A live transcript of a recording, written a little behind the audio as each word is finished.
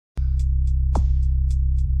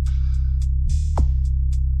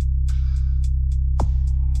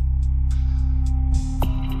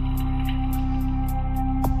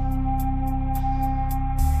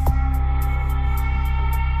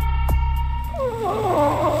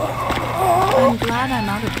glad I'm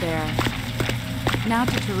out of there. Now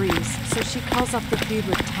to Therese, so she calls off the feud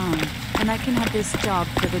with Tongue, and I can have this job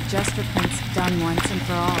for the Jester Prince done once and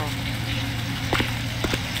for all.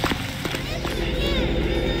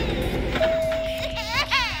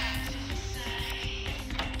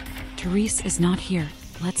 Therese is not here.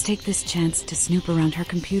 Let's take this chance to snoop around her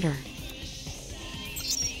computer.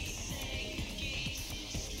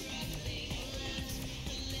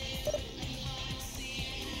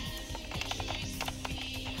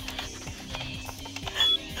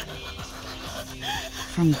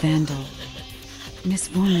 From Vandal. Miss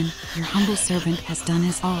Vorman, your humble servant has done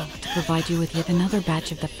his all to provide you with yet another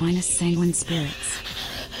batch of the finest sanguine spirits.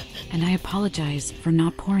 And I apologize for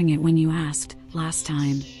not pouring it when you asked last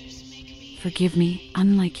time. Forgive me,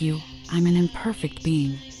 unlike you, I'm an imperfect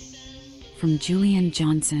being. From Julian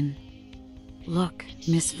Johnson. Look,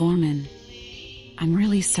 Miss Vorman, I'm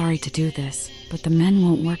really sorry to do this, but the men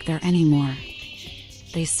won't work there anymore.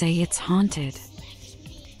 They say it's haunted.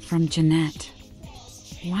 From Jeanette.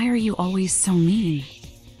 Why are you always so mean?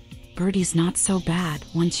 Birdie's not so bad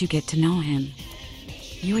once you get to know him.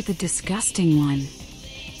 You're the disgusting one.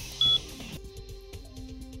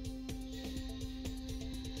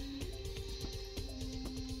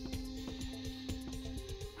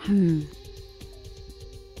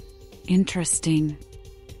 Interesting.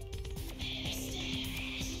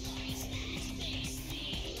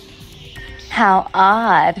 How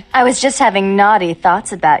odd. I was just having naughty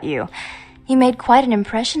thoughts about you. You made quite an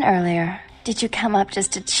impression earlier. Did you come up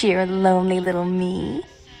just to cheer lonely little me?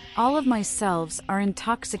 All of my selves are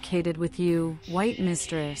intoxicated with you, White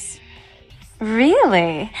Mistress.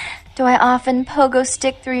 Really? Do I often pogo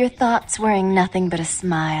stick through your thoughts wearing nothing but a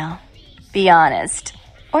smile? Be honest.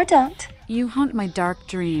 Or don't. You haunt my dark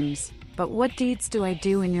dreams, but what deeds do I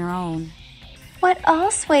do in your own? What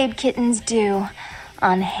all swayed kittens do.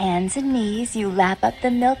 On hands and knees you lap up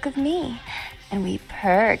the milk of me, and we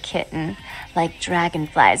purr, kitten, like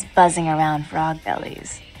dragonflies buzzing around frog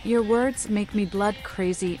bellies. Your words make me blood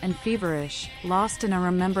crazy and feverish, lost in a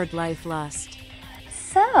remembered life lust.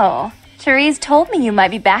 So, Therese told me you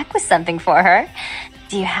might be back with something for her.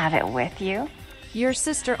 Do you have it with you? Your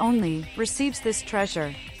sister only receives this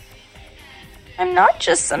treasure. I'm not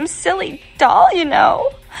just some silly doll, you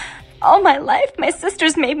know. All my life, my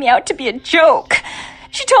sister's made me out to be a joke.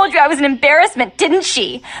 She told you I was an embarrassment, didn't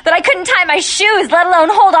she? That I couldn't tie my shoes, let alone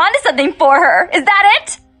hold on to something for her. Is that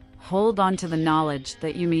it? Hold on to the knowledge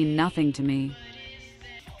that you mean nothing to me.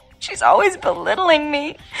 She's always belittling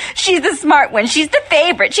me. She's the smart one. She's the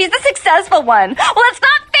favorite. She's the successful one. Well, it's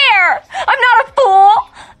not fair. I'm not a fool.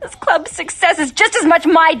 This club's success is just as much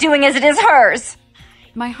my doing as it is hers.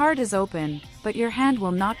 My heart is open, but your hand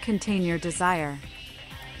will not contain your desire.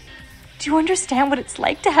 Do you understand what it's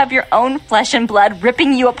like to have your own flesh and blood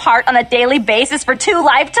ripping you apart on a daily basis for 2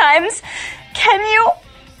 lifetimes? Can you?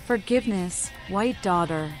 Forgiveness, white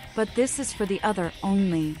daughter, but this is for the other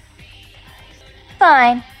only.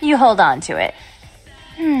 Fine, you hold on to it.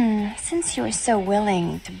 Since you were so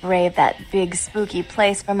willing to brave that big spooky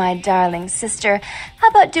place for my darling sister, how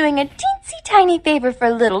about doing a teensy tiny favor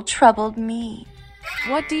for little troubled me?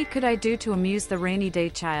 What deed could I do to amuse the rainy day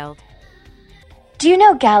child? Do you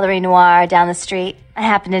know Gallery Noir down the street? I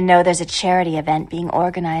happen to know there's a charity event being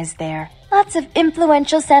organized there. Lots of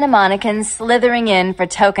influential Santa Monicans slithering in for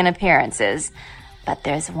token appearances. But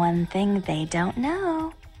there's one thing they don't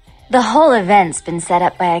know. The whole event's been set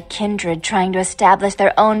up by a kindred trying to establish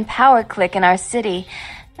their own power clique in our city.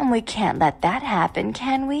 And we can't let that happen,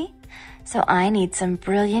 can we? So I need some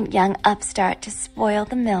brilliant young upstart to spoil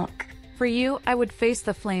the milk. For you, I would face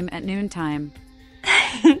the flame at noontime.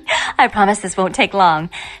 I promise this won't take long.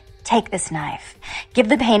 Take this knife. Give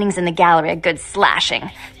the paintings in the gallery a good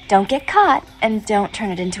slashing. Don't get caught, and don't turn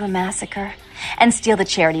it into a massacre. And steal the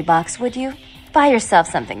charity box, would you? Buy yourself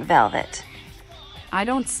something velvet. I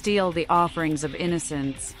don't steal the offerings of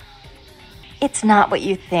innocence. It's not what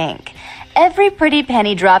you think. Every pretty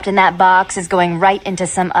penny dropped in that box is going right into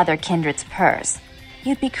some other kindred's purse.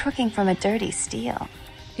 You'd be crooking from a dirty steal.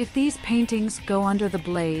 If these paintings go under the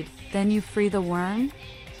blade, then you free the worm?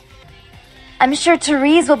 I'm sure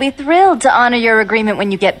Therese will be thrilled to honor your agreement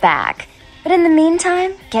when you get back. But in the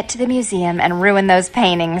meantime, get to the museum and ruin those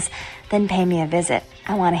paintings. Then pay me a visit.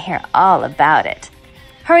 I want to hear all about it.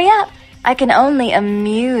 Hurry up. I can only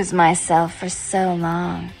amuse myself for so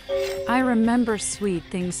long. I remember sweet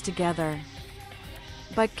things together.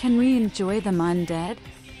 But can we enjoy them undead?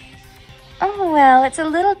 Oh, well, it's a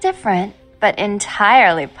little different, but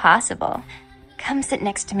entirely possible. Come sit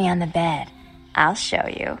next to me on the bed. I'll show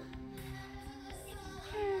you.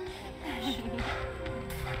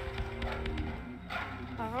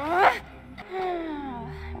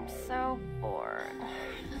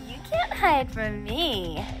 right for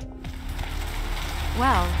me.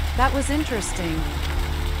 Well, that was interesting.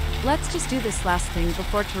 Let's just do this last thing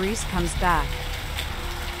before Therese comes back.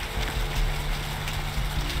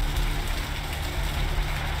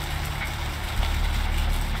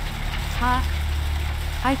 Huh?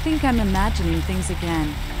 I think I'm imagining things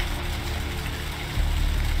again.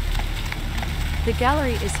 The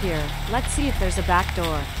gallery is here. Let's see if there's a back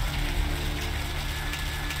door.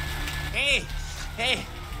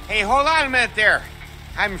 Hey, hold on a minute there.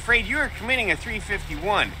 I'm afraid you are committing a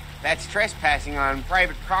 351. That's trespassing on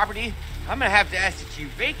private property. I'm gonna have to ask that you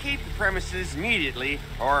vacate the premises immediately,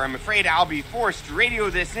 or I'm afraid I'll be forced to radio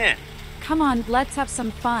this in. Come on, let's have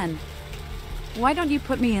some fun. Why don't you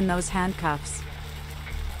put me in those handcuffs?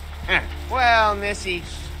 Well, Missy,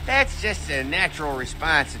 that's just a natural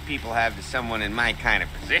response that people have to someone in my kind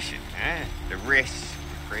of position. The risks, the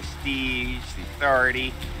prestige, the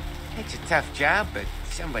authority. It's a tough job, but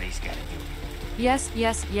somebody's gotta do it. Yes.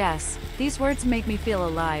 These words make me feel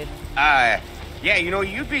alive. Yeah,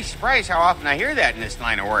 you'd be surprised how often I hear that in this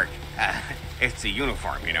line of work. It's a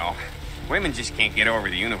uniform, Women just can't get over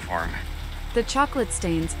the uniform. The chocolate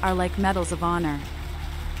stains are like medals of honor.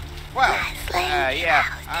 Well,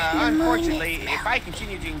 unfortunately, if I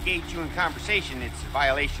continue to engage you in conversation, it's a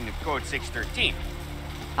violation of Code 613.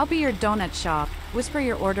 I'll be your donut shop. Whisper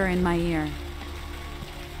your order in my ear.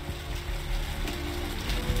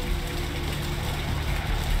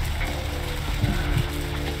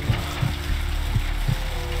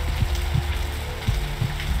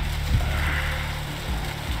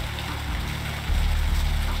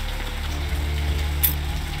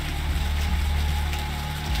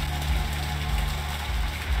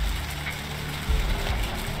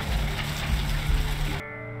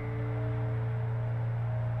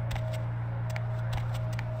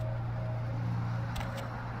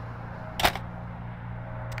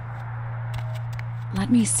 Let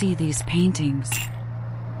me see these paintings.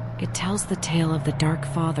 It tells the tale of the Dark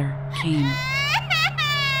Father, Cain.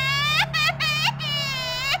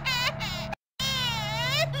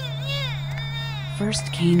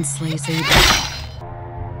 First, Cain slays Abel.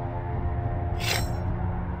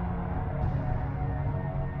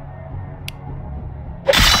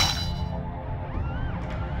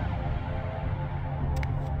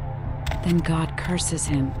 Then God curses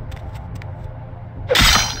him.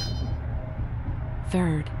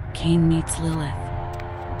 Third, Cain meets Lilith.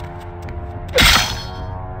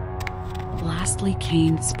 Lastly,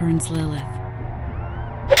 Cain spurns Lilith.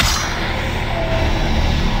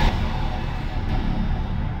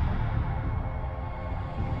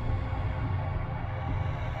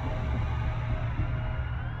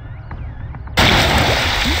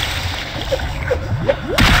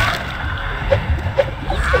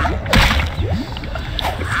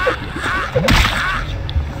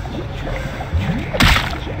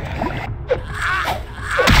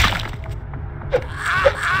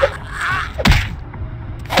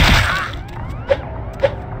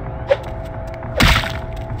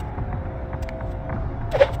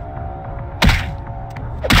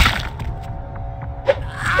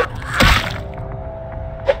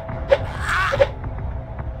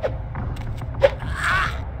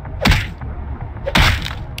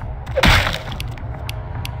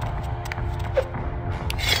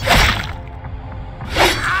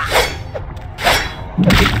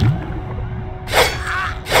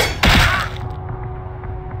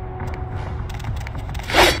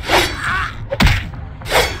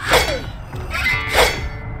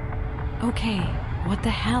 Okay, what the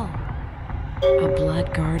hell? A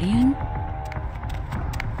blood guardian?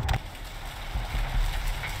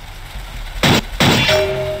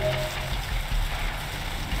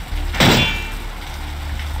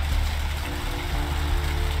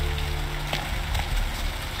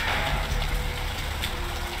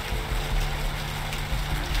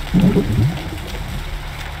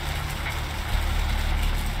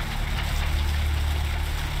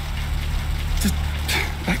 Just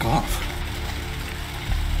back off.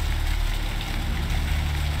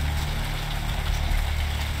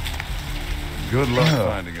 Good luck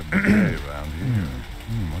finding a bouquet around here.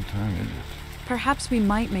 What time is it? Perhaps we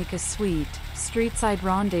might make a sweet, street-side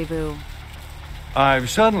rendezvous. I've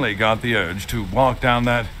suddenly got the urge to walk down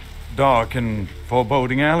that dark and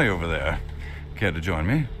foreboding alley over there. Care to join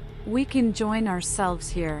me? We can join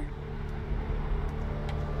ourselves here.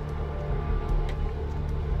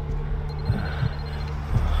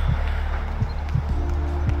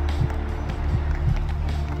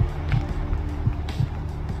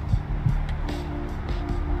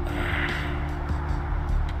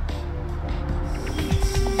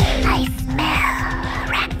 I smell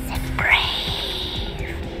rats and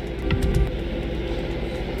brave.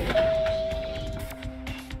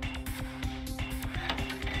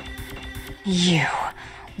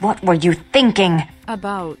 What were you thinking?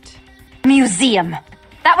 About. Museum.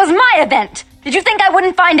 That was my event. Did you think I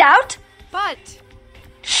wouldn't find out? But.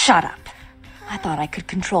 Shut up. I thought I could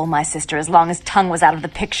control my sister as long as Tongue was out of the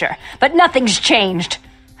picture, but nothing's changed.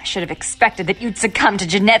 I should have expected that you'd succumb to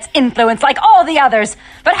Jeanette's influence like all the others,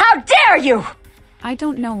 but how dare you! I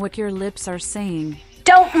don't know what your lips are saying.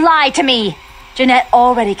 Don't lie to me! Jeanette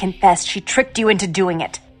already confessed she tricked you into doing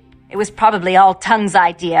it. It was probably all Tongue's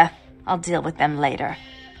idea. I'll deal with them later.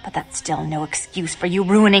 But that's still no excuse for you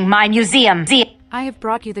ruining my museum. I have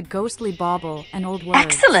brought you the ghostly bauble and old words.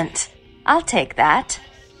 Excellent! I'll take that.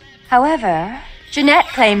 However, Jeanette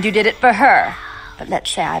claimed you did it for her. But let's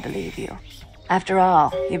say I believe you. After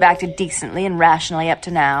all, you've acted decently and rationally up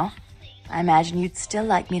to now. I imagine you'd still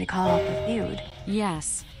like me to call off the feud.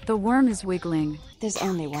 Yes, the worm is wiggling. There's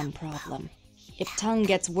only one problem. If Tongue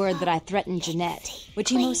gets word that I threatened Jeanette, which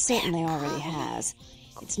he most certainly already has,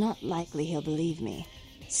 it's not likely he'll believe me.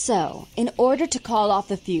 So, in order to call off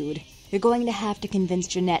the feud, you're going to have to convince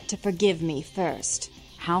Jeanette to forgive me first.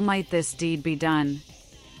 How might this deed be done?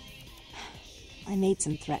 I made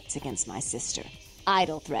some threats against my sister.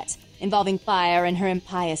 Idle threats, involving fire and her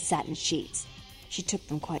impious satin sheets. She took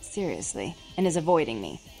them quite seriously, and is avoiding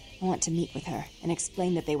me. I want to meet with her, and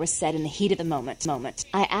explain that they were said in the heat of the moment.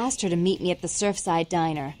 I asked her to meet me at the Surfside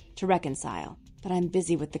Diner, to reconcile, but I'm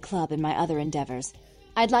busy with the club and my other endeavors.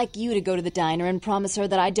 I'd like you to go to the diner and promise her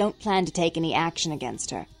that I don't plan to take any action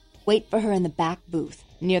against her. Wait for her in the back booth,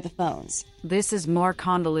 near the phones. This is more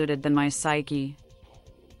convoluted than my psyche.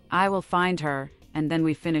 I will find her, and then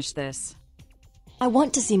we finish this. I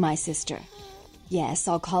want to see my sister. Yes,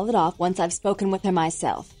 I'll call it off once I've spoken with her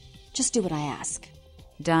myself. Just do what I ask.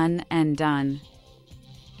 Done and done.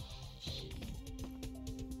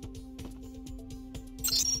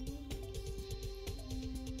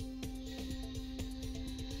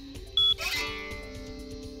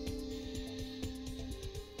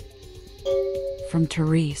 From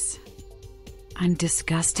Therese. I'm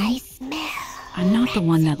disgusting. I'm not the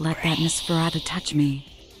one that let that Masquerade touch me.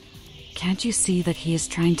 Can't you see that he is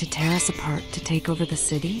trying to tear us apart to take over the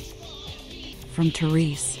city? From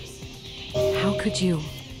Therese. How could you?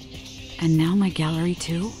 And now my gallery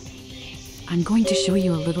too? I'm going to show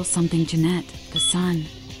you a little something Jeanette, the sun.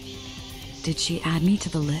 Did she add me to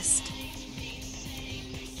the list?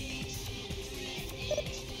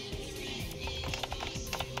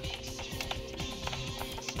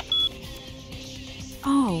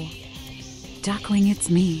 Oh, Duckling, it's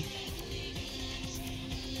me.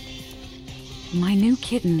 My new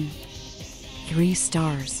kitten. 3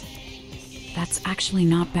 stars. That's actually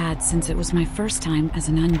not bad since it was my first time as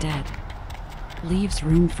an undead. Leaves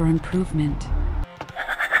room for improvement.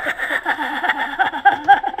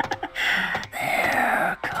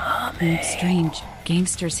 They're coming. Strange.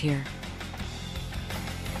 Gangsters here.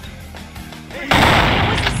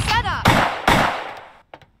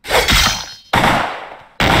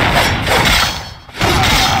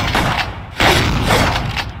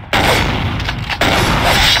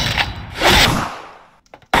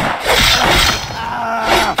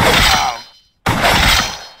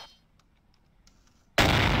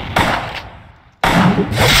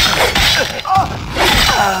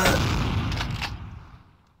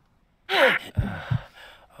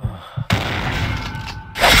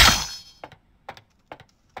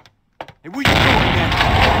 Hey, where you going, man?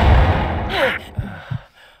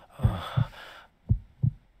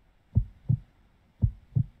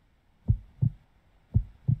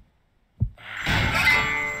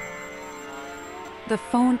 The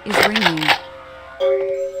phone is ringing.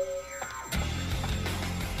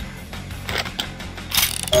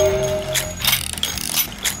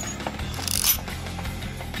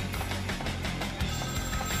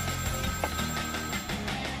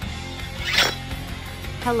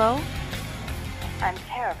 Hello? I'm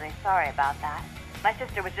terribly sorry about that. My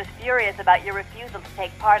sister was just furious about your refusal to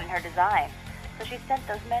take part in her design, so she sent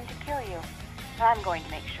those men to kill you. But I'm going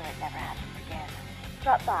to make sure it never happens again.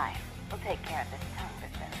 Drop by. We'll take care of this tongue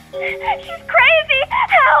business. She's crazy!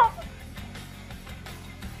 Help!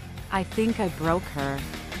 I think I broke her.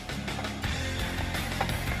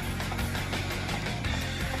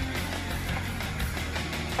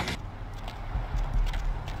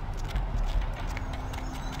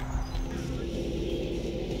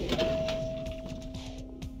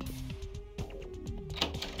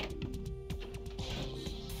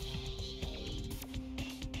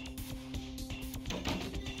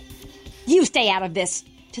 You stay out of this!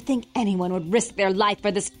 To think anyone would risk their life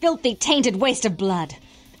for this filthy, tainted waste of blood.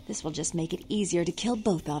 This will just make it easier to kill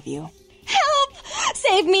both of you. Help!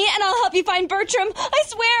 Save me and I'll help you find Bertram! I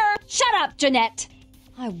swear! Shut up, Jeanette!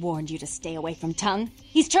 I warned you to stay away from Tongue.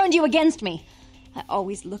 He's turned you against me. I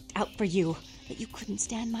always looked out for you, but you couldn't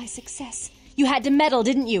stand my success. You had to meddle,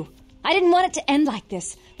 didn't you? I didn't want it to end like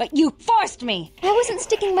this, but you forced me. I wasn't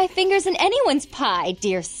sticking my fingers in anyone's pie,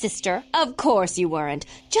 dear sister. Of course you weren't.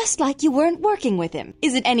 Just like you weren't working with him.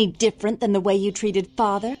 Is it any different than the way you treated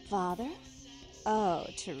Father? Father? Oh,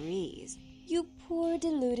 Therese. You poor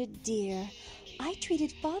deluded dear. I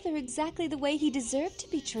treated Father exactly the way he deserved to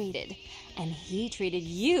be treated. And he treated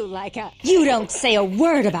you like a... You don't say a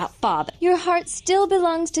word about Father. Your heart still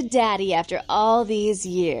belongs to Daddy after all these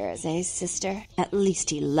years, eh, sister? At least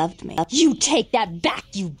he loved me. You take that back,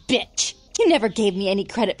 you bitch! You never gave me any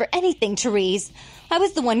credit for anything, Therese. I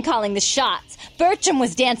was the one calling the shots. Bertram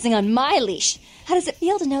was dancing on my leash. How does it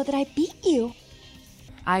feel to know that I beat you?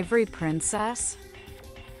 Ivory Princess?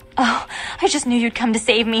 Oh, I just knew you'd come to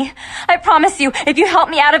save me. I promise you, if you help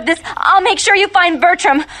me out of this, I'll make sure you find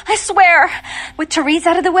Bertram. I swear. With Therese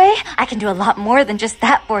out of the way, I can do a lot more than just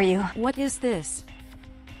that for you. What is this?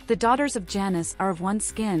 The daughters of Janus are of one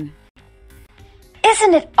skin.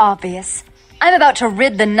 Isn't it obvious? I'm about to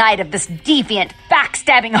rid the night of this deviant,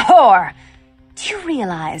 backstabbing whore. Do you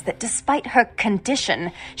realize that despite her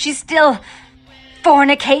condition, she still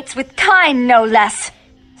fornicates with kind, no less?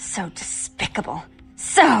 So despicable.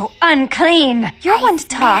 So unclean. You're one to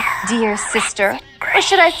talk, dear sister. Or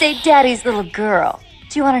should I say daddy's little girl?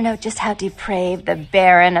 Do you want to know just how depraved the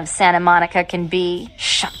Baron of Santa Monica can be?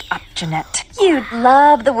 Shut up, Jeanette. You'd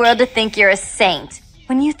love the world to think you're a saint.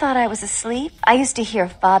 When you thought I was asleep, I used to hear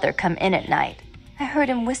Father come in at night. I heard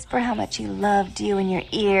him whisper how much he loved you in your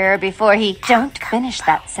ear before he... Don't finish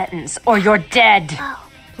that sentence, or you're dead.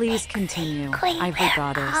 Please continue, Ivory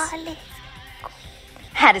Goddess.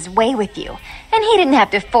 Had his way with you, and he didn't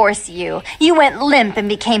have to force you. You went limp and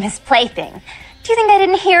became his plaything. Do you think I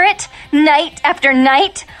didn't hear it? Night after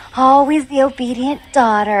night? Always the obedient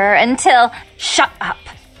daughter until... Shut up.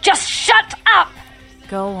 Just shut up!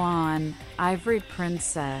 Go on, Ivory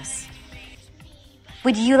Princess.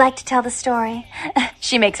 Would you like to tell the story?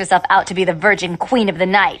 She makes herself out to be the virgin queen of the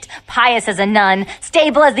night, pious as a nun,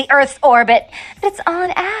 stable as the Earth's orbit. But it's all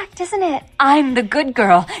an act, isn't it? I'm the good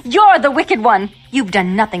girl. You're the wicked one. You've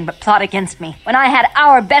done nothing but plot against me when I had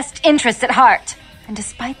our best interests at heart. And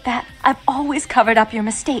despite that, I've always covered up your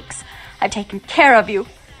mistakes. I've taken care of you.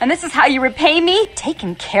 And this is how you repay me?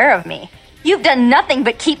 Taken care of me. You've done nothing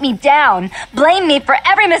but keep me down, blame me for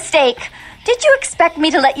every mistake. Did you expect me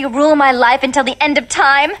to let you rule my life until the end of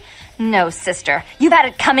time? No, sister. You've had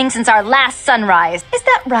it coming since our last sunrise. Is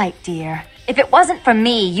that right, dear? If it wasn't for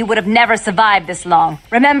me, you would have never survived this long.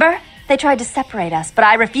 Remember? They tried to separate us, but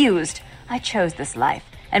I refused. I chose this life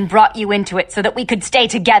and brought you into it so that we could stay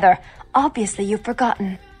together. Obviously, you've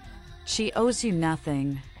forgotten. She owes you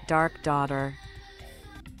nothing, Dark Daughter.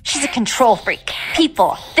 She's a control freak.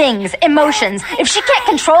 People, things, emotions. If she can't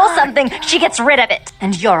control something, she gets rid of it.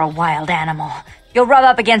 And you're a wild animal. You'll rub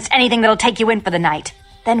up against anything that'll take you in for the night.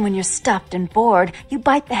 Then when you're stuffed and bored, you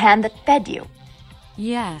bite the hand that fed you.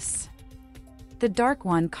 Yes. The Dark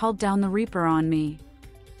One called down the Reaper on me.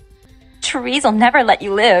 Therese will never let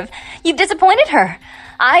you live. You've disappointed her.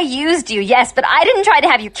 I used you, yes, but I didn't try to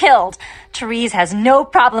have you killed. Therese has no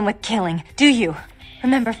problem with killing, do you?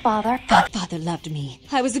 Remember Father? Father loved me.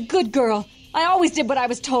 I was a good girl. I always did what I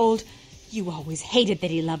was told. You always hated that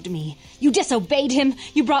he loved me. You disobeyed him.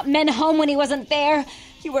 You brought men home when he wasn't there.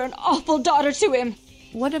 You were an awful daughter to him.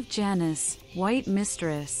 What of Janus, White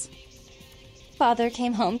Mistress? Father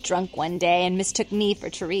came home drunk one day and mistook me for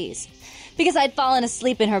Therese. Because I'd fallen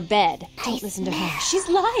asleep in her bed. Don't listen to her. She's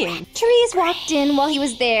lying. Therese walked in while he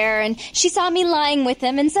was there, and she saw me lying with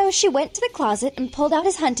him, and so she went to the closet and pulled out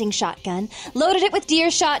his hunting shotgun, loaded it with deer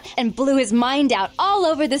shot, and blew his mind out all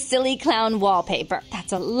over the silly clown wallpaper.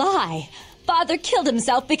 That's a lie. Father killed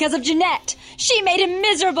himself because of Jeanette. She made him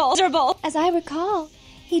miserable. As I recall,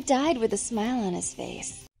 he died with a smile on his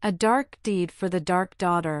face. A dark deed for the Dark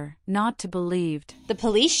Daughter, not to be believed. The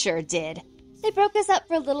police sure did. They broke us up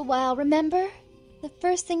for a little while, remember? The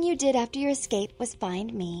first thing you did after your escape was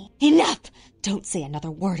find me. Enough! Don't say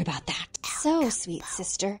another word about that. So, sweet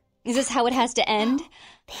sister. Is this how it has to end?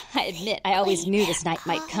 I admit, I always knew this night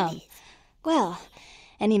might come. Well,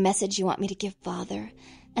 any message you want me to give Father?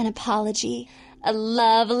 An apology? A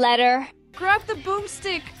love letter? Grab the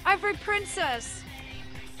boomstick, Ivory Princess!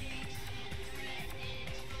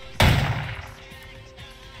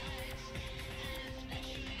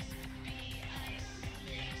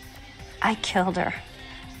 I killed her.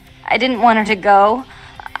 I didn't want her to go.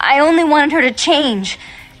 I only wanted her to change.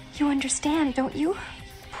 You understand, don't you?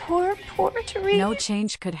 Poor Therese. No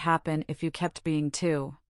change could happen if you kept being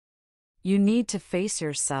two. You need to face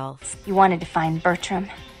yourself. You wanted to find Bertram.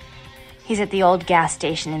 He's at the old gas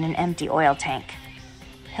station in an empty oil tank.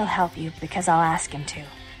 He'll help you because I'll ask him to.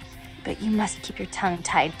 But you must keep your tongue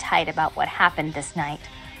tied tight about what happened this night.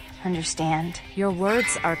 Understand? Your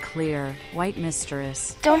words are clear, White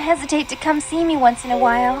Mistress. Don't hesitate to come see me once in a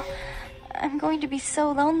while. I'm going to be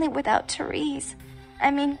so lonely without Therese.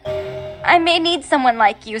 I mean, I may need someone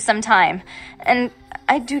like you sometime. And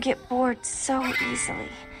I do get bored so easily.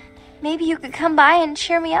 Maybe you could come by and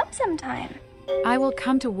cheer me up sometime. I will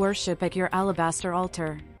come to worship at your alabaster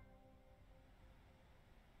altar.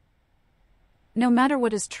 No matter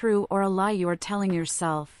what is true or a lie you are telling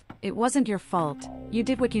yourself, it wasn't your fault. You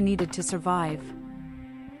did what you needed to survive.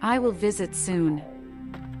 I will visit soon.